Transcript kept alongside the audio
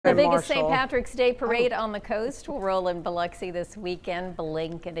The biggest St. Patrick's Day parade on the coast will roll in Biloxi this weekend,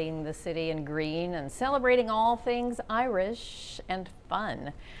 blanketing the city in green and celebrating all things Irish and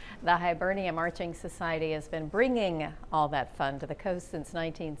fun. The Hibernia Marching Society has been bringing all that fun to the coast since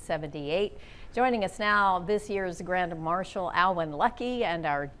 1978. Joining us now, this year's Grand Marshal Alwyn Lucky and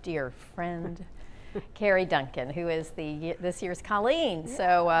our dear friend Carrie Duncan, who is this year's Colleen.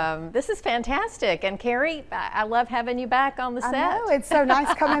 So this is fantastic. And Carrie, I love having you back on the set. I know, it's so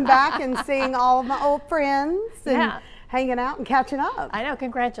nice coming back and seeing all of my old friends and hanging out and catching up. I know.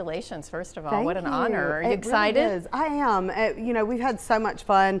 Congratulations, first of all. Thank what an you. honor. Are you excited? Really is. I am. You know, we've had so much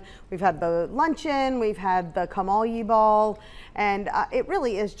fun. We've had the luncheon, we've had the Come All Ye Ball, and it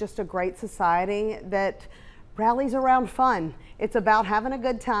really is just a great society that rallies around fun. It's about having a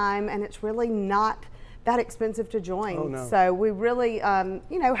good time, and it's really not that expensive to join. Oh, no. So we really,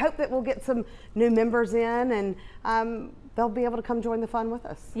 you know, hope that we'll get some new members in, and they'll be able to come join the fun with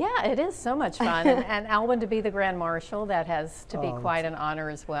us. Yeah, it is so much fun. and Alwyn, to be the Grand Marshal, that has to be quite an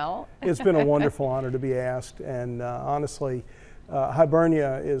honor as well. It's been a wonderful honor to be asked, and honestly,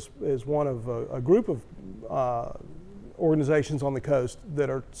 Hibernia is one of a group of organizations on the coast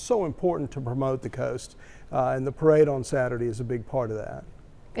that are so important to promote the coast, and the parade on Saturday is a big part of that.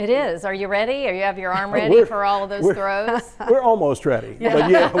 It is. Are you ready? Or you have your arm ready for all of those throws? We're almost ready. Yeah.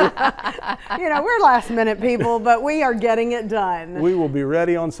 But yeah, you know, we're last minute people, but we are getting it done. we will be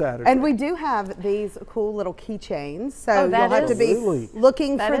ready on Saturday. And we do have these cool little keychains, so you'll have to Absolutely. be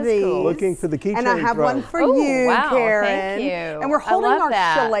looking for these. Cool. Looking for the keychains. And I have one for you, wow, Karen. Thank you. And we're holding our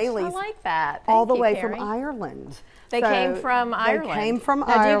shillelaghs I like that. all the way Carrie. from Ireland. They came from Ireland. They came from now,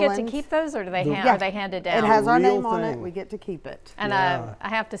 Ireland. Do you get to keep those, or do they are they handed down? It has our Real name on it. thing. We get to keep it. And I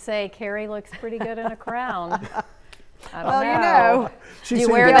have to say, Carrie looks pretty good in a crown. I don't well, know. you know. Do you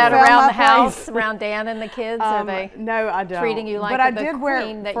wear that around the house, around Dan and the kids? Are they no, I don't. treating you like but I the did wear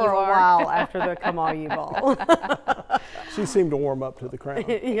queen it that for you a are? while after the Come All Ye Ball. She seemed to warm up to the crown.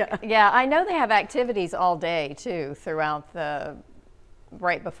 Yeah. Yeah, I know they have activities all day too throughout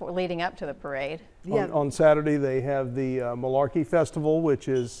right before leading up to the parade. Yeah. On Saturday they have the Malarkey Festival, which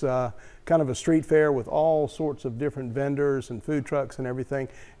is kind of a street fair with all sorts of different vendors and food trucks and everything,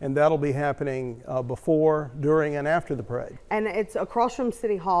 and that'll be happening before, during, and after the parade. And it's across from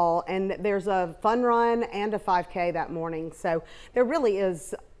City Hall, and there's a fun run and a 5K that morning. So there really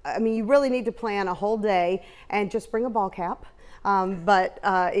is, I mean, you really need to plan a whole day and just bring a ball cap. But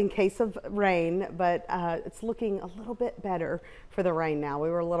in case of rain, but it's looking a little bit better for the rain now. We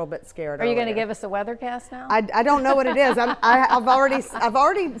were a little bit scared. Are you going to give us a weathercast now? I don't know what it is. I've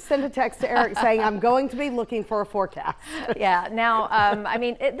already sent a text to Eric saying I'm going to be looking for a forecast. Yeah. Now, I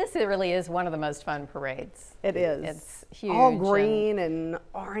mean, this really is one of the most fun parades. It is. It's huge. All green and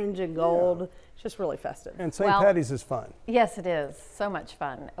orange and gold. Yeah. It's just really festive. And St. Patty's is fun. Yes, it is. So much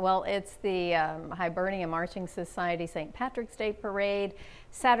fun. Well, it's the Hibernia Marching Society St. Patrick's Day Parade.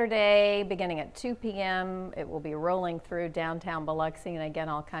 Saturday, beginning at 2 p.m. It will be rolling through downtown Biloxi, and again,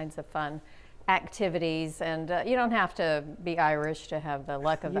 all kinds of fun activities. And you don't have to be Irish to have the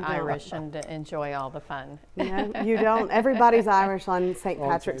luck of the Irish and to enjoy all the fun. No, you don't. Everybody's Irish on St.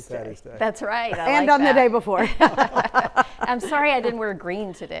 Patrick's Day. That's right. And on the day before. I'm sorry I didn't wear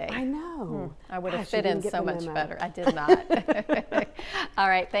green today. I know. I would have fit in so much better. I did not. All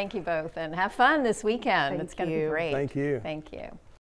right. Thank you both, and have fun this weekend. It's going to be great. Thank you. Thank you.